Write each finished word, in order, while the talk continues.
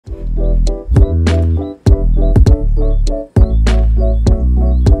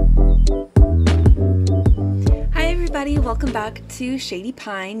Welcome back to Shady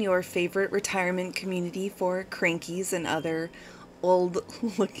Pine, your favorite retirement community for crankies and other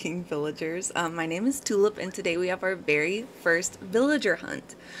old-looking villagers. My name is Tulip, and today we have our very first villager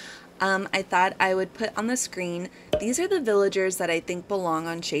hunt. I thought I would put on the screen, these are the villagers that I think belong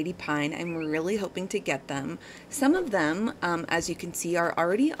on Shady Pine. I'm really hoping to get them. Some of them, as you can see, are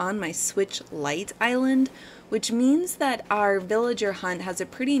already on my Switch Light Island, which means that our villager hunt has a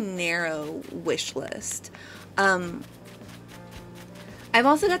pretty narrow wish list. I've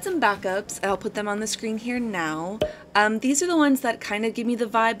also got some backups. I'll put them on the screen here now. These are the ones that kind of give me the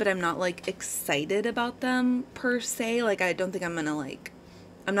vibe, but I'm not like excited about them per se. Like, I don't think I'm gonna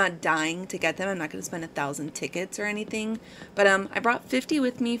I'm not dying to get them. I'm not gonna spend 1,000 tickets or anything. But I brought 50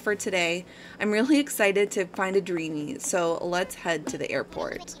 with me for today. I'm really excited to find a dreamy, so let's head to the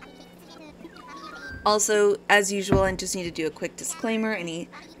airport. Also, as usual, I just need to do a quick disclaimer. Any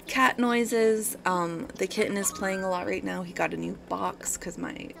cat noises. The kitten is playing a lot right now. He got a new box because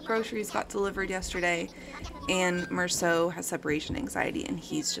my groceries got delivered yesterday, and Merceau has separation anxiety and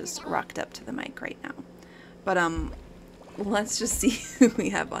he's just rocked up to the mic right now. But let's just see who we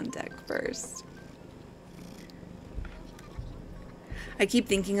have on deck first. I keep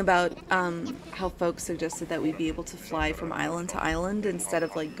thinking about how folks suggested that we be able to fly from island to island instead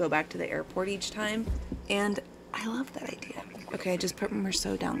of like go back to the airport each time, and I love that idea. Okay, I just put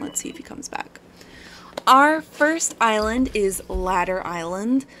Merceau down. Let's see if he comes back. Our first island is Ladder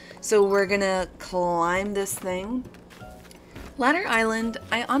Island. So we're gonna climb this thing. Ladder Island,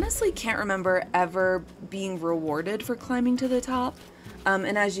 I honestly can't remember ever being rewarded for climbing to the top.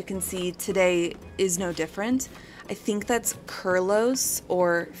 And as you can see, today is no different. I think that's Kurlos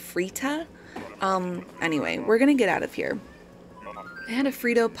or Frita. Anyway, we're gonna get out of here. I had a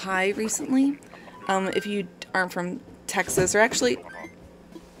Frito pie recently. If you aren't from Texas, or actually,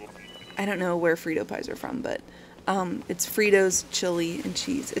 I don't know where Frito pies are from, but it's Fritos, chili, and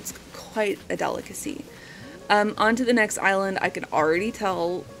cheese. It's quite a delicacy. On to the next island. I can already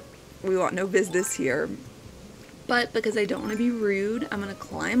tell we want no business here, but because I don't want to be rude, I'm going to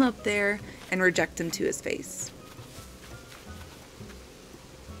climb up there and reject him to his face.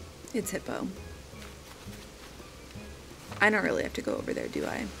 It's Hippo. I don't really have to go over there, do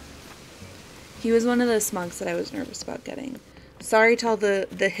I? He was one of those smugs that I was nervous about getting. Sorry to all the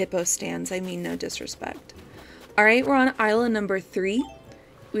hippo stands. I mean no disrespect. Alright, we're on island number 3.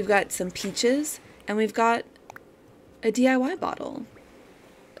 We've got some peaches, and we've got a DIY bottle.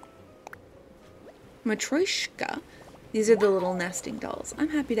 Matryoshka. These are the little nesting dolls. I'm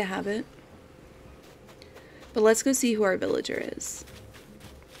happy to have it. But let's go see who our villager is.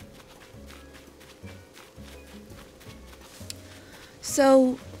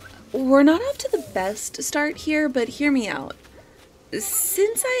 So, we're not off to the best start here, but hear me out.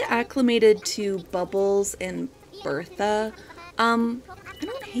 Since I acclimated to Bubbles and Bertha, I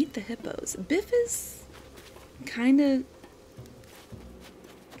don't hate the hippos. Biff is kind of...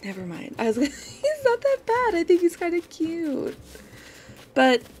 Never mind. I was gonna... He's not that bad. I think he's kind of cute.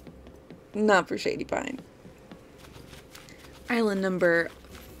 But not for Shady Pine. Island number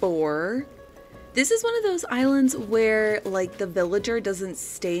 4. This is one of those islands where, like, the villager doesn't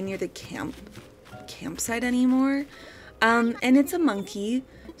stay near the campsite anymore. And it's a monkey.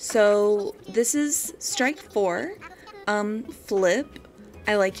 So this is strike 4. Flip.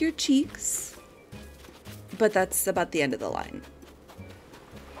 I like your cheeks. But that's about the end of the line.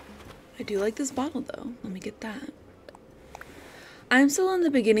 I do like this bottle, though. Let me get that. I'm still in the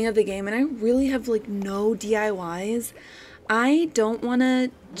beginning of the game, and I really have, like, no DIYs. I don't want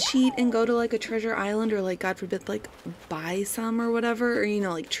to cheat and go to like a treasure island or like God forbid like buy some or whatever, or you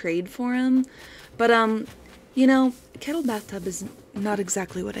know, like trade for them. But you know, kettle bathtub is not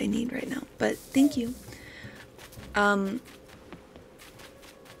exactly what I need right now, but thank you.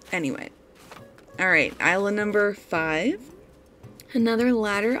 Anyway. All right, island number 5. Another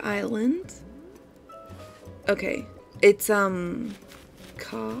ladder island. Okay, it's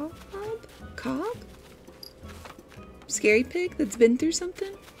Cobb? Scary pig that's been through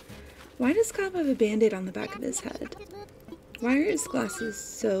something? Why does Cobb have a band-aid on the back of his head? Why are his glasses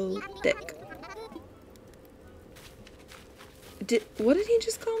so thick? What did he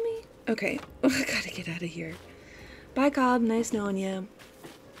just call me? Okay, I gotta get out of here. Bye, Cobb. Nice knowing you.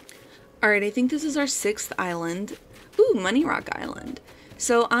 Alright, I think this is our 6th island. Ooh, Money Rock Island.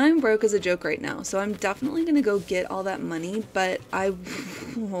 So I'm broke as a joke right now, so I'm definitely gonna go get all that money, but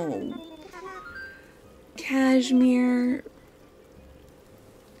oh. Cashmere,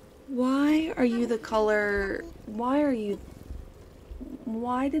 why are you the color? Why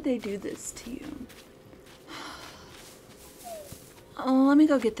did they do this to you? Oh, let me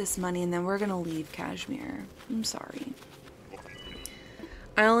go get this money and then we're gonna leave Cashmere. I'm sorry.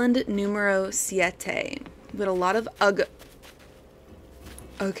 Island numero siete. With a lot of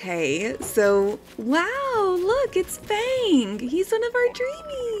Okay, so, wow, look, it's Fang. He's one of our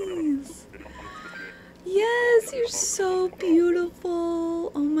dreamies. Yes, you're so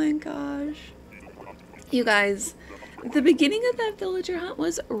beautiful. Oh my gosh. You guys, the beginning of that villager hunt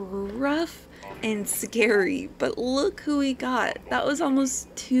was rough and scary, but look who we got. That was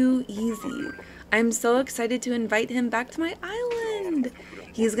almost too easy. I'm so excited to invite him back to my island.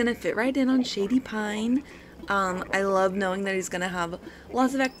 He's gonna fit right in on Shady Pine. I love knowing that he's gonna have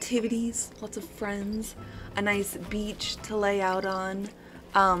lots of activities, lots of friends, a nice beach to lay out on.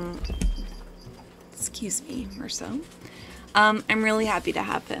 Excuse me, or so. I'm really happy to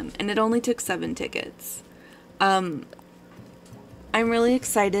have him, and it only took 7 tickets. I'm really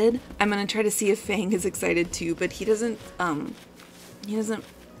excited. I'm gonna try to see if Fang is excited too, but he doesn't,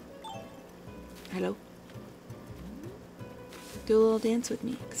 hello? Do a little dance with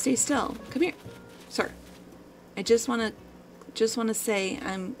me. Stay still. Come here. Sir. I just wanna say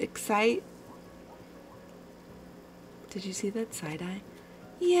I'm excited. Did you see that side eye?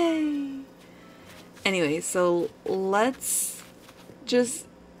 Yay! Anyway, so let's just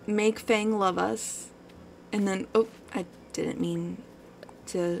make Fang love us. And then, oh, I didn't mean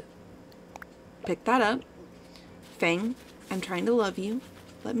to pick that up. Fang, I'm trying to love you.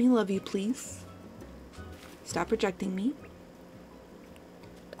 Let me love you, please. Stop rejecting me.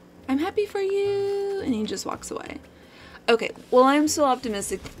 I'm happy for you. And he just walks away. Okay, well, I'm so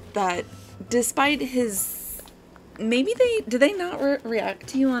optimistic that despite his... Maybe do they not react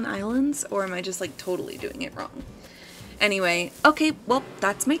to you on islands? Or am I just like totally doing it wrong? Anyway, okay, well,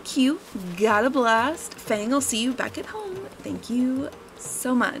 that's my cue. Got a blast. Fang, I'll see you back at home. Thank you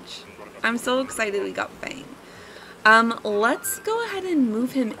so much. I'm so excited we got Fang. Let's go ahead and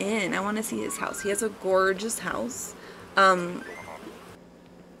move him in. I want to see his house. He has a gorgeous house.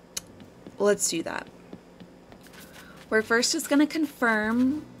 Let's do that. We're first just gonna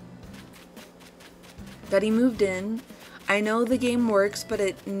confirm that he moved in. I know the game works, but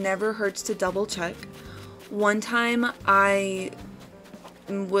it never hurts to double check. One time I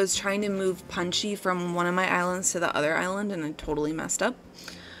was trying to move Punchy from one of my islands to the other island and I totally messed up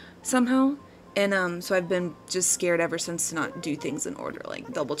somehow. And so I've been just scared ever since to not do things in order,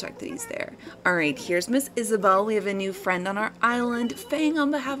 like double check that he's there. Alright, here's Miss Isabel. We have a new friend on our island. Fang,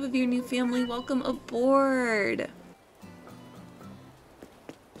 on behalf of your new family, welcome aboard.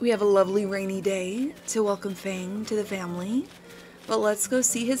 We have a lovely rainy day to welcome Fang to the family. But let's go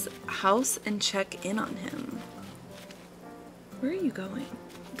see his house and check in on him. Where are you going?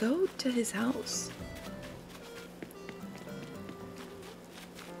 Go to his house.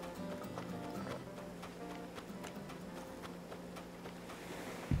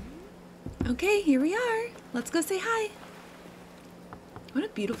 Okay, here we are. Let's go say hi. What a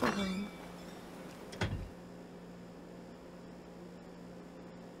beautiful home.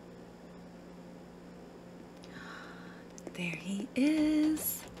 There he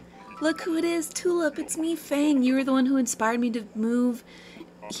is. Look who it is, Tulip. It's me, Fang. You were the one who inspired me to move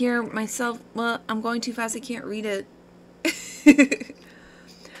here myself. Well, I'm going too fast. I can't read it.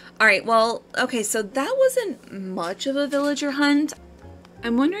 Alright, well, okay, so that wasn't much of a villager hunt.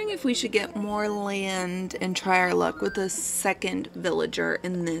 I'm wondering if we should get more land and try our luck with a second villager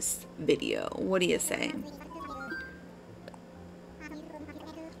in this video. What do you say?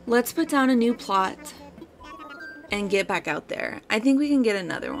 Let's put down a new plot and get back out there. I think we can get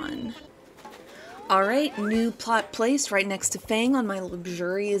another one. Alright, new plot placed right next to Fang on my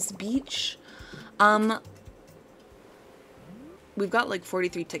luxurious beach. We've got like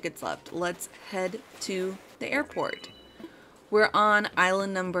 43 tickets left. Let's head to the airport. We're on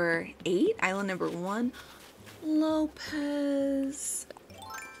island number 8, island number 1, Lopez.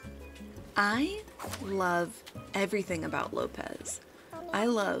 I love everything about Lopez. I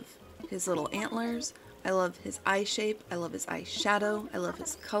love his little antlers. I love his eye shape. I love his eye shadow. I love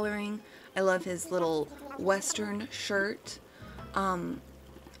his coloring. I love his little western shirt.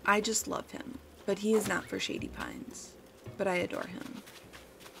 I just love him. But he is not for Shady Pines. But I adore him.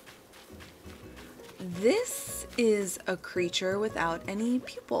 This is a creature without any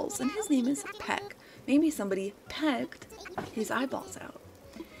pupils, and his name is Peck. Maybe somebody pecked his eyeballs out.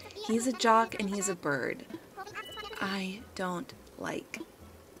 He's a jock and he's a bird. I don't like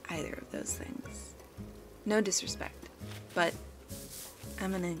either of those things. No disrespect, but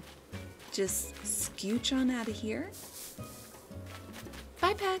I'm gonna just scooch on out of here.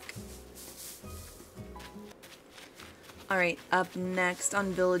 Bye, Peck. Alright, up next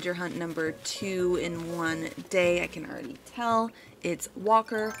on villager hunt number 2 in one day, I can already tell, it's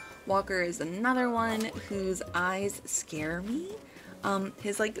Walker. Walker is another one whose eyes scare me.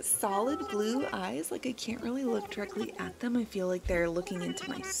 His like solid blue eyes, like I can't really look directly at them. I feel like they're looking into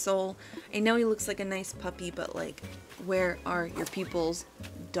my soul. I know he looks like a nice puppy, but like, where are your pupils,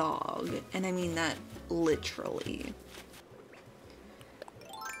 dog? And I mean that literally.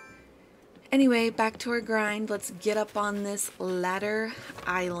 Anyway, back to our grind. Let's get up on this ladder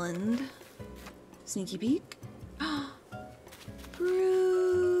island. Sneaky peek.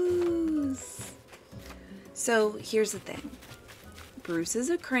 Bruce! So here's the thing. Bruce is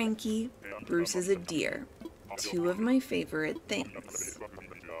a cranky, Bruce is a deer. Two of my favorite things.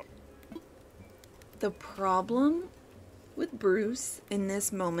 The problem with Bruce in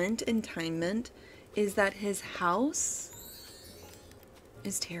this moment in time is that his house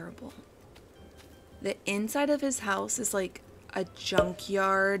is terrible. The inside of his house is like a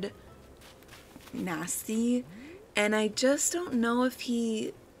junkyard, nasty, and I just don't know if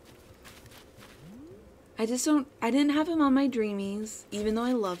I didn't have him on my dreamies, even though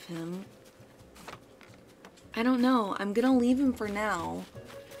I love him. I don't know, I'm gonna leave him for now,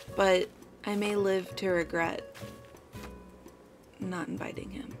 but I may live to regret not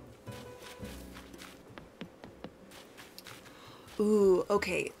inviting him. Ooh,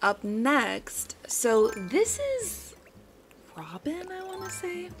 okay, up next, so this is Robin, I want to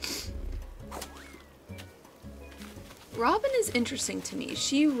say. Robin is interesting to me.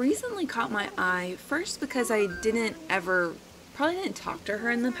 She recently caught my eye, first because I probably didn't talk to her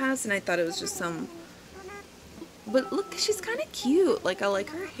in the past, and I thought it was just but look, she's kind of cute. Like, I like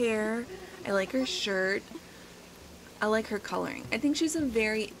her hair, I like her shirt, I like her coloring. I think she's a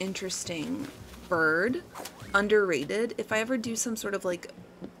very interesting bird. Underrated. If I ever do some sort of like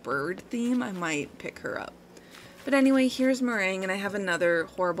bird theme, I might pick her up. But anyway, here's Meringue, and I have another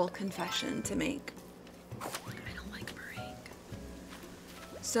horrible confession to make. I don't like Meringue.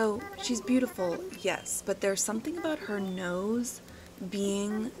 So she's beautiful, yes, but there's something about her nose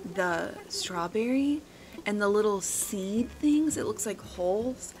being the strawberry and the little seed things. It looks like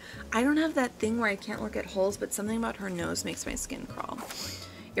holes. I don't have that thing where I can't look at holes, but something about her nose makes my skin crawl.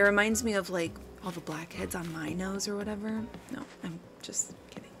 It reminds me of like all the blackheads on my nose or whatever. No, I'm just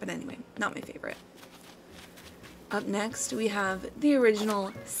kidding. But anyway, not my favorite. Up next, we have the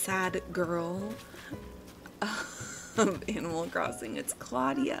original sad girl of Animal Crossing. It's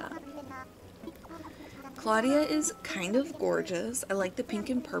Claudia. Claudia is kind of gorgeous. I like the pink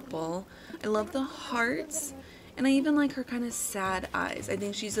and purple. I love the hearts. And I even like her kind of sad eyes. I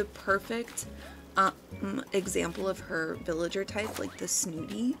think she's a perfect example of her villager type, like the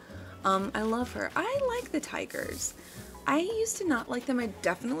snooty. I love her. I like the tigers. I used to not like them. I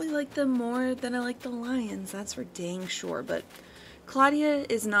definitely like them more than I like the lions. That's for dang sure. But Claudia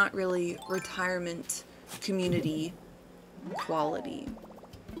is not really retirement community quality.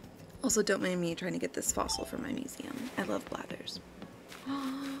 Also, don't mind me trying to get this fossil for my museum. I love bladders.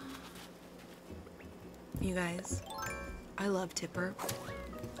 You guys, I love Tipper.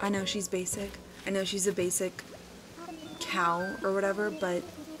 I know she's basic. I know she's a basic cow or whatever, but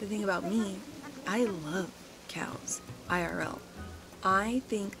the thing about me, I love cows, IRL. I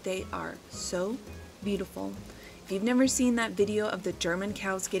think they are so beautiful. If you've never seen that video of the German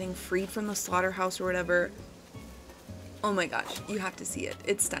cows getting freed from the slaughterhouse or whatever, oh my gosh, you have to see it.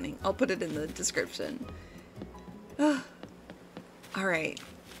 It's stunning. I'll put it in the description. Alright,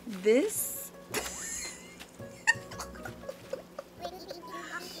 this...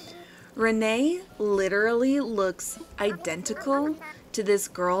 Renee literally looks identical to this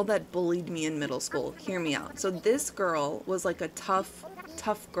girl that bullied me in middle school. Hear me out. So this girl was like a tough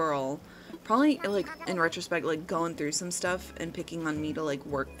girl. Probably, like, in retrospect, like, going through some stuff and picking on me to, like,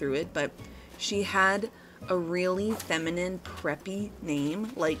 work through it. But she had a really feminine, preppy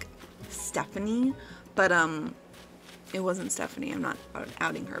name, like Stephanie. But, it wasn't Stephanie. I'm not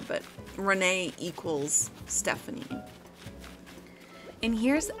outing her. But Renee equals Stephanie. And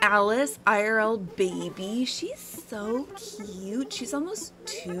here's Alice, IRL baby. She's so cute. She's almost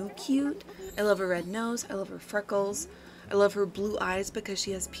too cute. I love her red nose. I love her freckles. I love her blue eyes because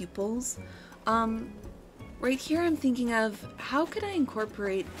she has pupils. Right here I'm thinking of how could I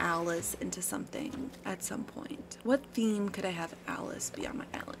incorporate Alice into something at some point? What theme could I have Alice be on my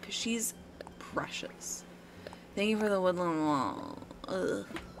island? Because she's precious. Thank you for the woodland wall. Ugh.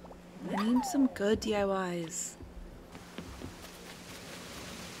 I need some good DIYs.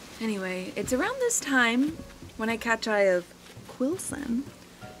 Anyway, it's around this time, when I catch eye of Quilson,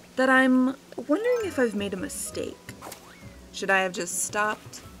 that I'm wondering if I've made a mistake. Should I have just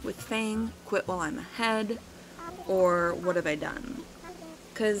stopped with Fang, quit while I'm ahead, or what have I done?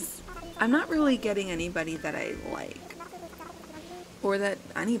 Because I'm not really getting anybody that I like, or that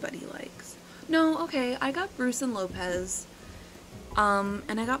anybody likes. No, okay, I got Bruce and Lopez,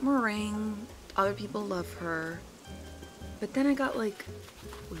 And I got meringue. Other people love her. But then I got like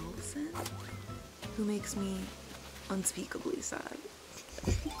Wilson, who makes me unspeakably sad.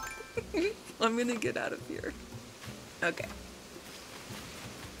 I'm gonna get out of here. Okay.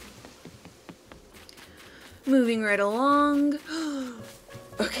 Moving right along.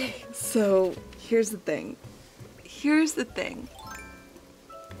 Okay, so here's the thing.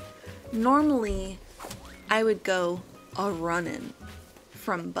 Normally, I would go a running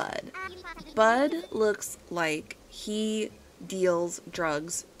from Bud. Bud looks like he deals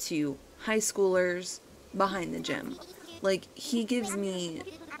drugs to high schoolers behind the gym. Like, he gives me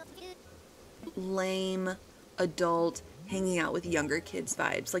lame adult hanging out with younger kids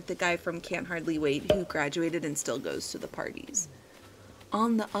vibes, like the guy from Can't Hardly Wait who graduated and still goes to the parties.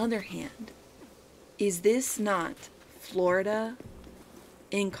 On the other hand, is this not Florida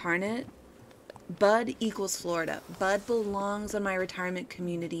incarnate? Bud equals Florida. Bud belongs on my retirement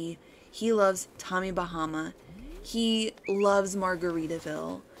community. He loves Tommy Bahama. He loves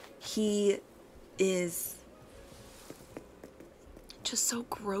Margaritaville. He is just so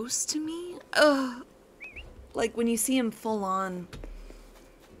gross to me. Ugh. Like, when you see him full on.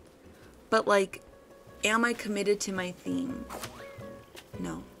 But, like, am I committed to my theme?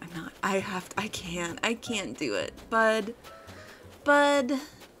 No, I'm not. I can't do it. Bud,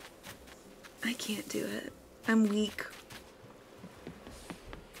 I can't do it. I'm weak.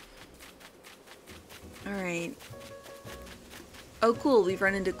 Alright. Oh, cool. We've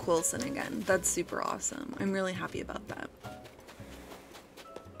run into Quilson again. That's super awesome. I'm really happy about that.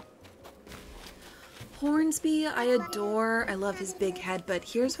 Hornsby, I adore. I love his big head, but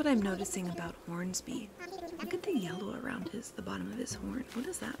here's what I'm noticing about Hornsby. Look at the yellow around the bottom of his horn. What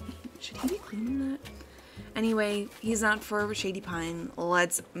does that mean? Should he be cleaning that? Anyway, he's not for Shady Pine.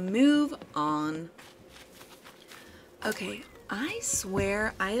 Let's move on. Okay, I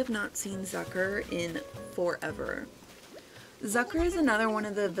swear I have not seen Zucker in forever. Zucker is another one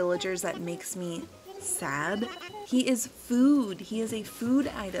of the villagers that makes me sad. He is food. He is a food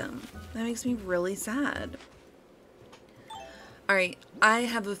item. That makes me really sad. Alright, I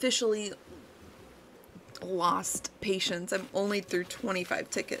have officially lost patience. I'm only through 25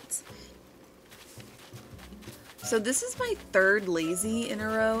 tickets. So this is my third lazy in a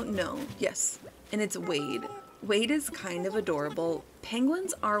row. No, yes. And it's Wade. Wade is kind of adorable.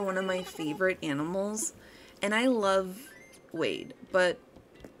 Penguins are one of my favorite animals. And I love Wade, but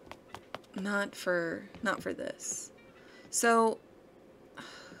not for this. So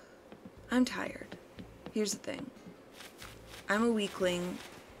I'm tired. Here's the thing. I'm a weakling.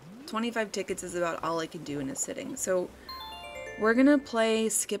 25 tickets is about all I can do in a sitting. So we're gonna play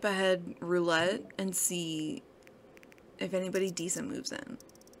skip ahead roulette and see if anybody decent moves in.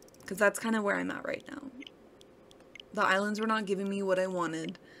 Because that's kind of where I'm at right now. The islands were not giving me what I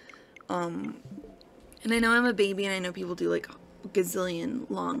wanted. And I know I'm a baby and I know people do like gazillion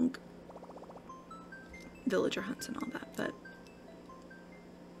long villager hunts and all that, but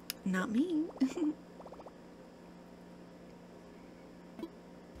not me.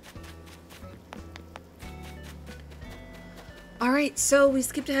 Alright, so we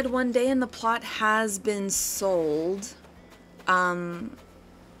skipped ahead one day and the plot has been sold. I'm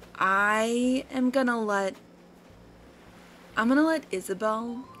gonna let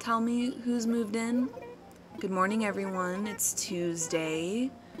Isabel tell me who's moved in. Good morning, everyone. It's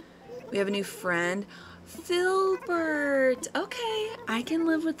Tuesday. We have a new friend. Filbert! Okay, I can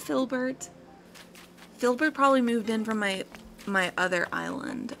live with Filbert. Filbert probably moved in from my other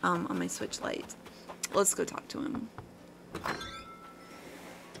island, on my Switch Lite. Let's go talk to him.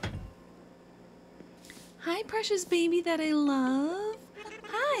 Hi, precious baby that I love.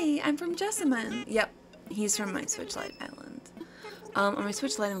 Hi, I'm from Jessamine. Yep, he's from my Switch Lite island. On my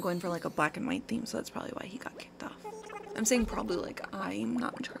Switch Lite, I'm going for like a black and white theme, so that's probably why he got kicked off. I'm saying probably like I'm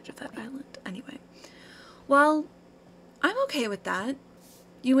not in charge of that island. Anyway. Well, I'm okay with that.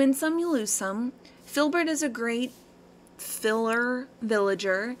 You win some, you lose some. Filbert is a great filler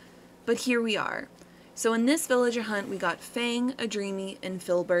villager, but here we are. So in this villager hunt, we got Fang, a dreamy, and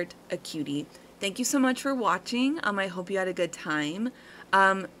Filbert, a cutie. Thank you so much for watching. I hope you had a good time.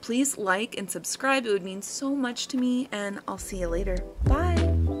 Please like and subscribe. It would mean so much to me, and I'll see you later. Bye!